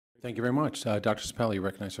Thank you very much. Dr. Seppala, you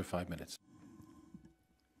recognize for 5 minutes.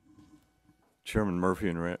 Chairman Murphy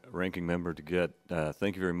and Ranking Member DeGette,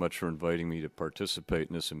 thank you very much for inviting me to participate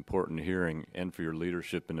in this important hearing and for your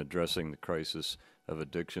leadership in addressing the crisis of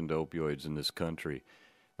addiction to opioids in this country.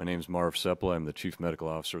 My name is Marvin Seppala. I'm the Chief Medical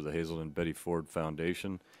Officer of the Hazelden Betty Ford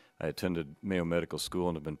Foundation. I attended Mayo Medical School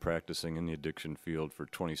and have been practicing in the addiction field for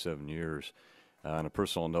 27 years. On a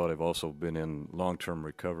personal note, I've also been in long-term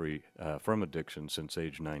recovery from addiction since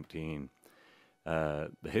age 19. The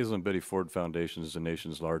Hazelden Betty Ford Foundation is the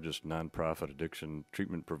nation's largest nonprofit addiction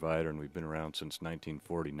treatment provider, and we've been around since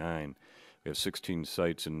 1949. We have 16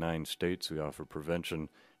 sites in 9 states. We offer prevention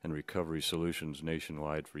and recovery solutions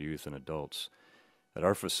nationwide for youth and adults. At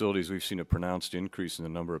our facilities, we've seen a pronounced increase in the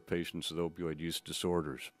number of patients with opioid use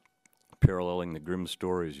disorders, paralleling the grim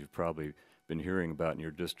stories you've probably been hearing about in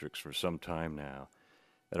your districts for some time now.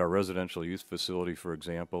 At our residential youth facility, for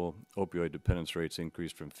example, opioid dependence rates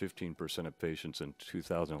increased from 15% of patients in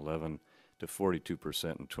 2011 to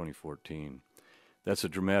 42% in 2014. That's a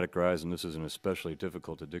dramatic rise, and this is an especially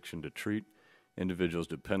difficult addiction to treat. Individuals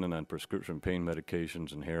dependent on prescription pain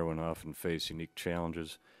medications and heroin often face unique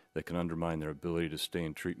challenges that can undermine their ability to stay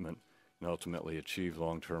in treatment and ultimately achieve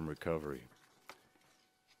long-term recovery.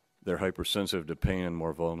 They're hypersensitive to pain and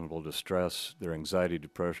more vulnerable to stress. Their anxiety,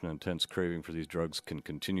 depression, and intense craving for these drugs can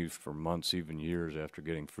continue for months, even years after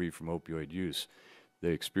getting free from opioid use. They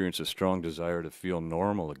experience a strong desire to feel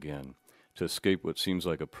normal again, to escape what seems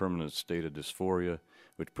like a permanent state of dysphoria,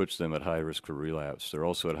 which puts them at high risk for relapse. They're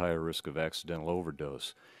also at higher risk of accidental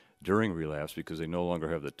overdose during relapse because they no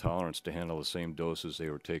longer have the tolerance to handle the same doses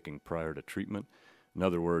they were taking prior to treatment. In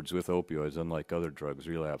other words, with opioids, unlike other drugs,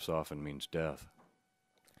 relapse often means death.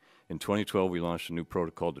 In 2012, we launched a new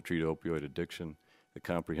protocol to treat opioid addiction, the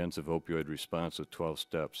comprehensive opioid response with 12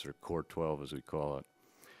 steps, or Core 12 as we call it.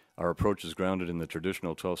 Our approach is grounded in the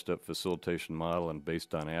traditional 12-step facilitation model and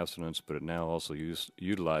based on abstinence, but it now also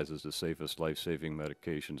utilizes the safest life-saving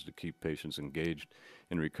medications to keep patients engaged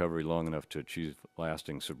in recovery long enough to achieve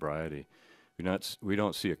lasting sobriety. We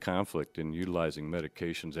don't see a conflict in utilizing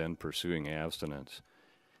medications and pursuing abstinence.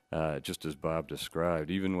 Just as Bob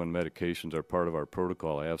described, even when medications are part of our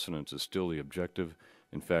protocol, abstinence is still the objective.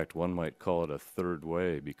 In fact, one might call it a third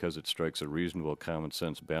way because it strikes a reasonable common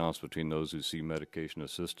sense balance between those who see medication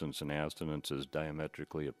assistance and abstinence as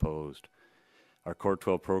diametrically opposed. Our Core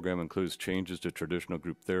 12 program includes changes to traditional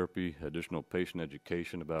group therapy, additional patient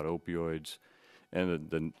education about opioids, and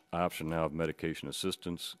the option now of medication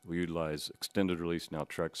assistance. We utilize extended-release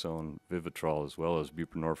naltrexone, Vivitrol, as well as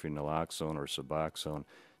buprenorphine naloxone or Suboxone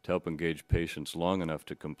to help engage patients long enough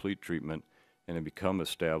to complete treatment and to become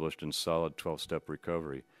established in solid 12-step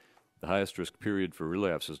recovery. The highest risk period for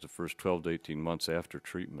relapse is the first 12 to 18 months after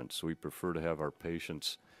treatment, so we prefer to have our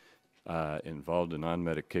patients involved in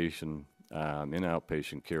on-medication in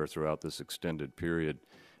outpatient care throughout this extended period.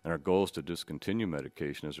 And our goal is to discontinue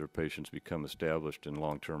medication as our patients become established in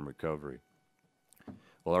long-term recovery.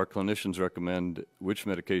 While our clinicians recommend which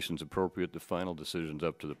medication is appropriate, the final decision is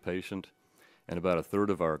up to the patient, and about a third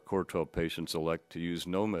of our Core 12 patients elect to use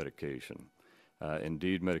no medication.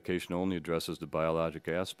 Indeed, medication only addresses the biologic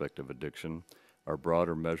aspect of addiction. Our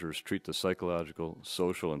broader measures treat the psychological,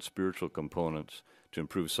 social, and spiritual components to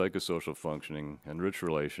improve psychosocial functioning, enrich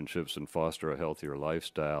relationships, and foster a healthier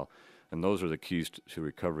lifestyle. And those are the keys to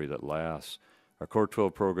recovery that lasts. Our Core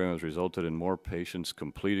 12 program has resulted in more patients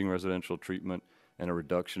completing residential treatment and a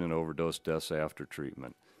reduction in overdose deaths after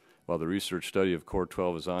treatment. While the research study of Core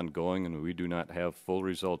 12 is ongoing and we do not have full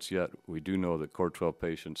results yet, we do know that Core 12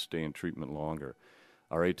 patients stay in treatment longer.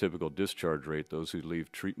 Our atypical discharge rate, those who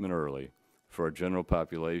leave treatment early, for our general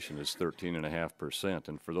population is 13.5%,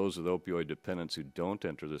 and for those with opioid dependence who don't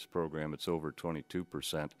enter this program, it's over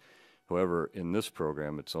 22%. However, in this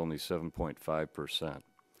program, it's only 7.5%.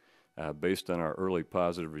 Based on our early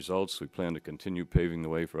positive results, we plan to continue paving the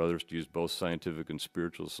way for others to use both scientific and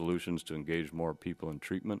spiritual solutions to engage more people in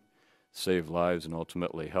treatment, save lives, and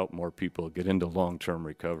ultimately help more people get into long-term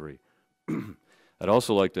recovery. I'd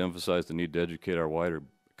also like to emphasize the need to educate our wider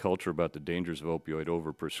culture about the dangers of opioid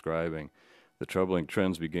overprescribing. The troubling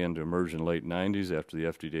trends began to emerge in the late 90s after the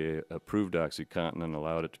FDA approved OxyContin and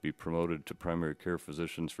allowed it to be promoted to primary care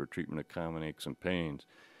physicians for treatment of common aches and pains.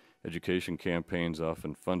 Education campaigns,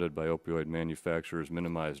 often funded by opioid manufacturers,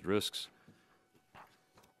 minimized risks,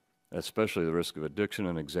 especially the risk of addiction,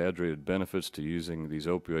 and exaggerated benefits to using these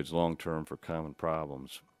opioids long-term for common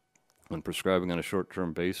problems. When prescribing on a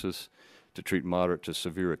short-term basis to treat moderate to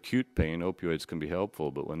severe acute pain, opioids can be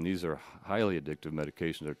helpful, but when these are highly addictive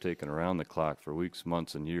medications that are taken around the clock for weeks,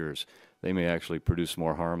 months, and years, they may actually produce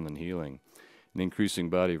more harm than healing. An increasing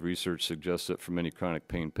body of research suggests that for many chronic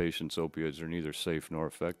pain patients, opioids are neither safe nor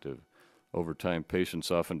effective. Over time, patients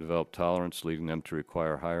often develop tolerance, leading them to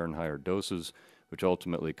require higher and higher doses, which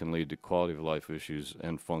ultimately can lead to quality of life issues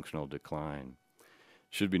and functional decline. It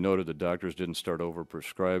should be noted that doctors didn't start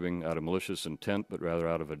over-prescribing out of malicious intent, but rather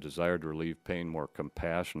out of a desire to relieve pain more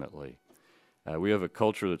compassionately. We have a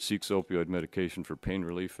culture that seeks opioid medication for pain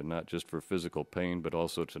relief, and not just for physical pain, but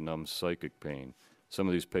also to numb psychic pain. Some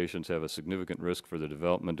of these patients have a significant risk for the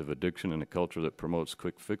development of addiction in a culture that promotes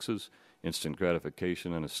quick fixes, instant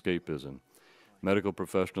gratification, and escapism. Medical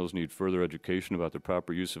professionals need further education about the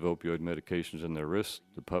proper use of opioid medications and their risks.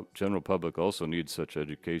 The general public also needs such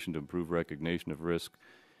education to improve recognition of risk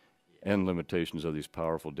and limitations of these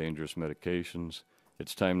powerful, dangerous medications.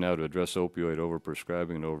 It's time now to address opioid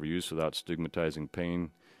overprescribing and overuse without stigmatizing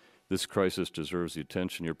pain. This crisis deserves the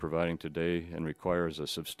attention you're providing today and requires a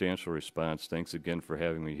substantial response. Thanks again for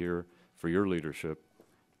having me here, for your leadership.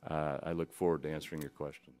 I look forward to answering your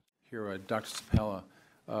questions. Here, Dr. Seppala,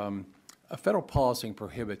 a federal policy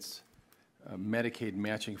prohibits Medicaid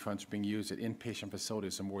matching funds being used at inpatient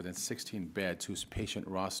facilities of more than 16 beds whose patient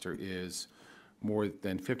roster is more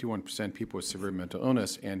than 51% people with severe mental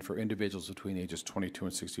illness and for individuals between ages 22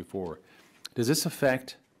 and 64. Does this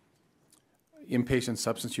affect inpatient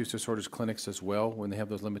substance use disorders clinics as well when they have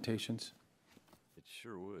those limitations? It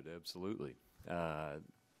sure would, absolutely.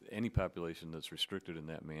 Any population that's restricted in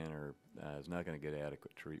that manner is not going to get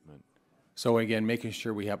adequate treatment. So again, making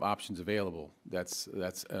sure we have options available, that's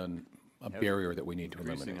a barrier that we need to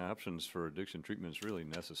eliminate. Increasing options for addiction treatment is really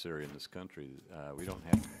necessary in this country. We don't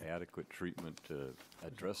have adequate treatment to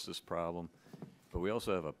address this problem, but we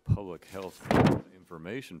also have a public health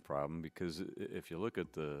information problem, because if you look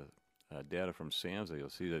at the data from SAMHSA, you'll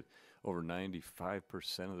see that over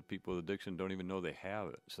 95% of the people with addiction don't even know they have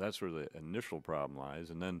it. So that's where the initial problem lies.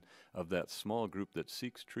 And then of that small group that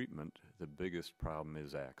seeks treatment, the biggest problem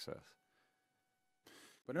is access.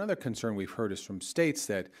 But another concern we've heard is from states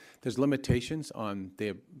that there's limitations on, they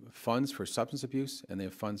have funds for substance abuse and they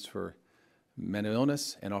have funds for mental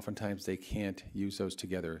illness, and oftentimes they can't use those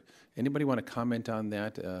together. Anybody want to comment on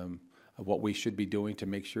that, of what we should be doing to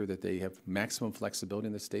make sure that they have maximum flexibility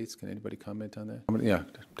in the states? Can anybody comment on that? Yeah,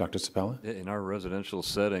 Dr. Seppala? In our residential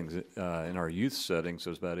settings, in our youth settings,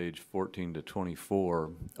 so it's about age 14 to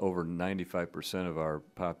 24, over 95% of our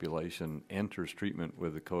population enters treatment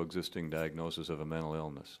with a coexisting diagnosis of a mental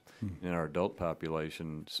illness. In our adult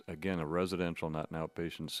population, again, a residential, not an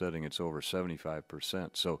outpatient setting, it's over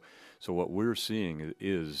 75%. So what we're seeing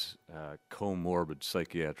is comorbid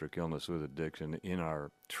psychiatric illness with addiction in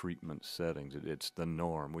our treatment settings. It's the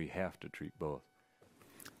norm. We have to treat both.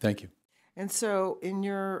 Thank you. And so, in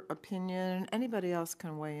your opinion, and anybody else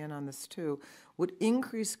can weigh in on this too, would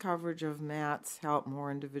increased coverage of MATs help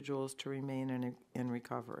more individuals to remain in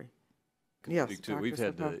recovery? Yes, Dr. We've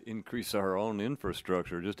had to increase our own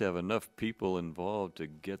infrastructure just to have enough people involved to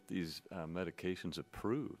get these medications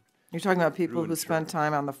approved. You're talking about people who spend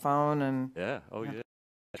time on the phone and... Yeah, yeah.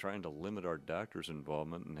 Trying to limit our doctors'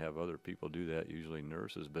 involvement and have other people do that, usually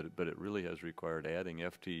nurses, but it really has required adding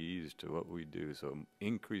FTEs to what we do, so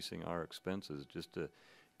increasing our expenses just to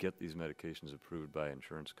get these medications approved by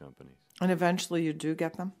insurance companies. And eventually you do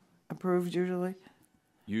get them approved usually?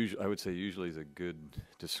 I would say usually is a good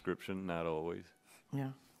description, not always.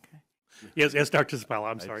 Yeah, okay. Yes, Dr. Seppala,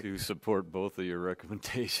 I'm sorry. I do support both of your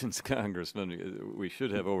recommendations, Congressman. We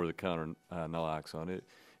should have over-the-counter naloxone.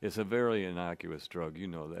 It's a very innocuous drug, you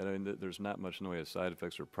know that. I mean, there's not much in the way of side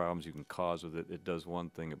effects or problems you can cause with it. It does one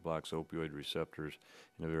thing, it blocks opioid receptors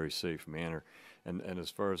in a very safe manner. And as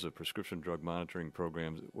far as the prescription drug monitoring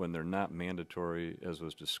programs, when they're not mandatory, as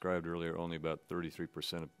was described earlier, only about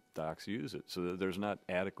 33% of docs use it. So there's not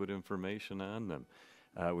adequate information on them.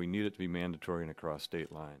 We need it to be mandatory and across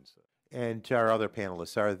state lines. And to our other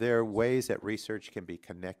panelists, are there ways that research can be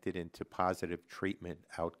connected into positive treatment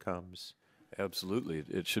outcomes? Absolutely.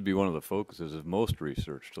 It should be one of the focuses of most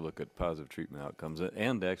research to look at positive treatment outcomes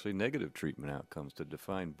and actually negative treatment outcomes, to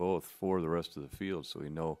define both for the rest of the field so we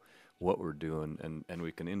know what we're doing and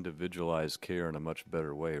we can individualize care in a much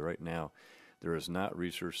better way. Right now, there is not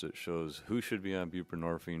research that shows who should be on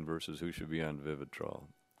buprenorphine versus who should be on Vivitrol.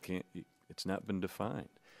 It's not been defined.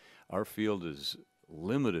 Our field is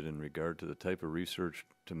limited in regard to the type of research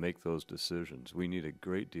to make those decisions. We need a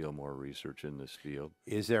great deal more research in this field.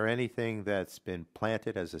 Is there anything that's been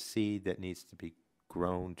planted as a seed that needs to be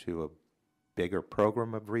grown to a bigger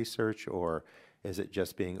program of research, or is it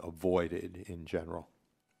just being avoided in general?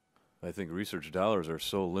 I think research dollars are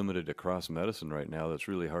so limited across medicine right now that's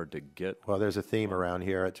really hard to get. Well, there's a theme around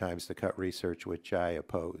here at times to cut research, which I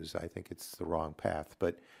oppose. I think it's the wrong path,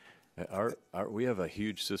 but We have a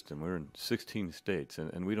huge system. We're in 16 states,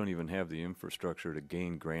 and we don't even have the infrastructure to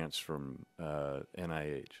gain grants from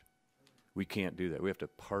NIH. We can't do that. We have to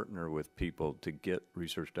partner with people to get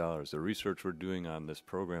research dollars. The research we're doing on this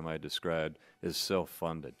program I described is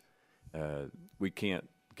self-funded. We can't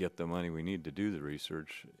get the money we need to do the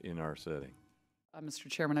research in our setting. Mr.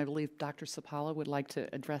 Chairman, I believe Dr. Seppala would like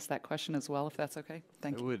to address that question as well, if that's okay.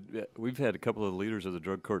 Thank you. We've had a couple of leaders of the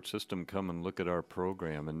drug court system come and look at our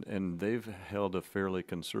program, and they've held a fairly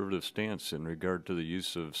conservative stance in regard to the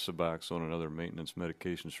use of Suboxone and other maintenance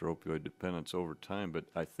medications for opioid dependence over time, but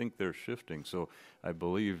I think they're shifting. So I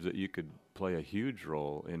believe that you could play a huge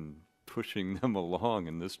role in pushing them along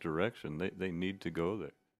in this direction. They need to go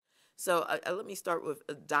there. So let me start with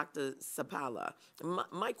Dr. Seppala.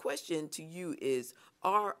 My question to you is,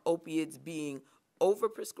 are opiates being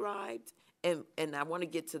overprescribed? And I want to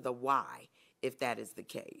get to the why, if that is the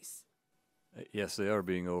case. Yes, they are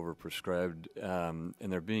being overprescribed, and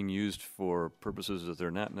they're being used for purposes that they're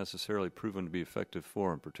not necessarily proven to be effective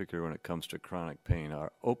for, in particular when it comes to chronic pain.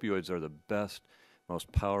 Our opioids are the best,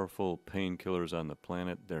 most powerful painkillers on the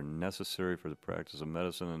planet. They're necessary for the practice of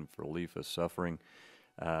medicine and for relief of suffering.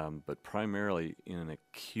 But primarily in an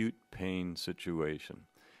acute pain situation.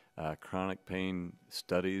 Chronic pain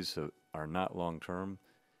studies are not long-term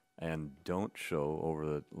and don't show over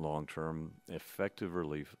the long-term effective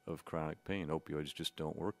relief of chronic pain. Opioids just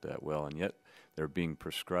don't work that well, and yet they're being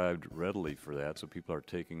prescribed readily for that, so people are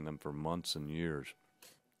taking them for months and years.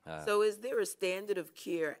 So is there a standard of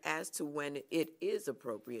care as to when it is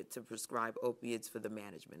appropriate to prescribe opiates for the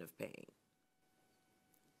management of pain?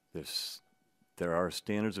 There are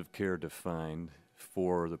standards of care defined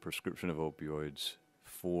for the prescription of opioids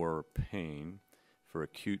for pain, for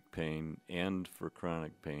acute pain, and for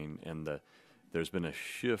chronic pain, and there's been a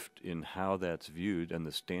shift in how that's viewed, and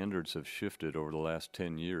the standards have shifted over the last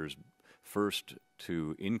 10 years, first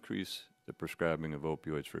to increase the prescribing of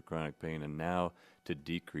opioids for chronic pain, and now to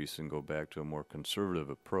decrease and go back to a more conservative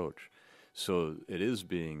approach. So it is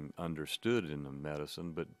being understood in the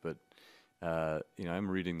medicine, but I'm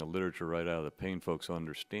reading the literature right out of the pain folks who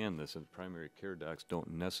understand this, and primary care docs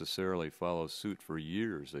don't necessarily follow suit for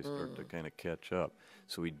years. They start to kind of catch up.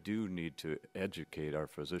 So we do need to educate our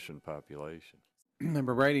physician population. I'm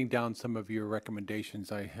writing down some of your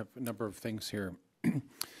recommendations. I have a number of things here.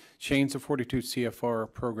 Change the 42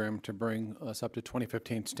 CFR program to bring us up to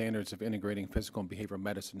 2015 standards of integrating physical and behavioral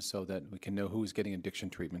medicine so that we can know who's getting addiction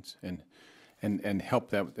treatments and help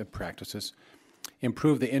that with practices.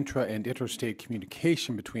 Improve the intra and interstate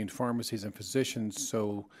communication between pharmacies and physicians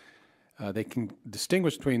so they can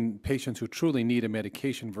distinguish between patients who truly need a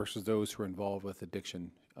medication versus those who are involved with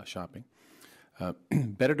addiction shopping.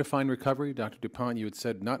 Better define recovery. Dr. DuPont, you had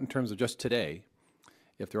said not in terms of just today,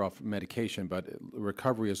 if they're off medication, but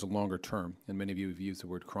recovery is a longer term, and many of you have used the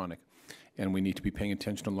word chronic, and we need to be paying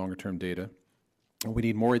attention to longer term data. We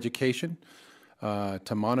need more education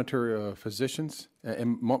to monitor physicians,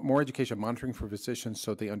 and more education monitoring for physicians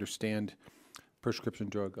so they understand prescription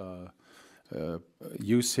drug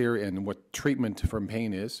use here and what treatment for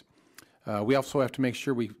pain is. We also have to make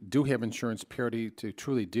sure we do have insurance parity to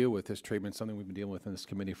truly deal with this treatment, something we've been dealing with in this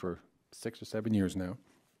committee for 6 or 7 years now.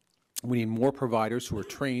 We need more providers who are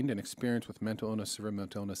trained and experienced with mental illness, severe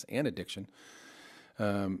mental illness, and addiction.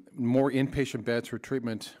 More inpatient beds for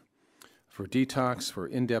treatment, for detox, for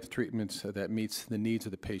in-depth treatments that meets the needs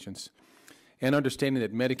of the patients. And understanding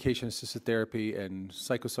that medication-assisted therapy and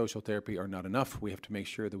psychosocial therapy are not enough. We have to make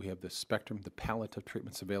sure that we have the spectrum, the palette of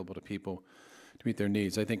treatments available to people to meet their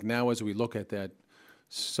needs. I think now as we look at that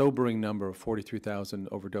sobering number of 43,000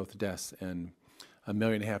 overdose deaths and 1.5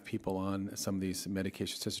 million people on some of these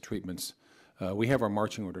medication-assisted treatments, we have our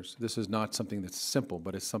marching orders. This is not something that's simple,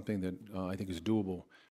 but it's something that I think is doable.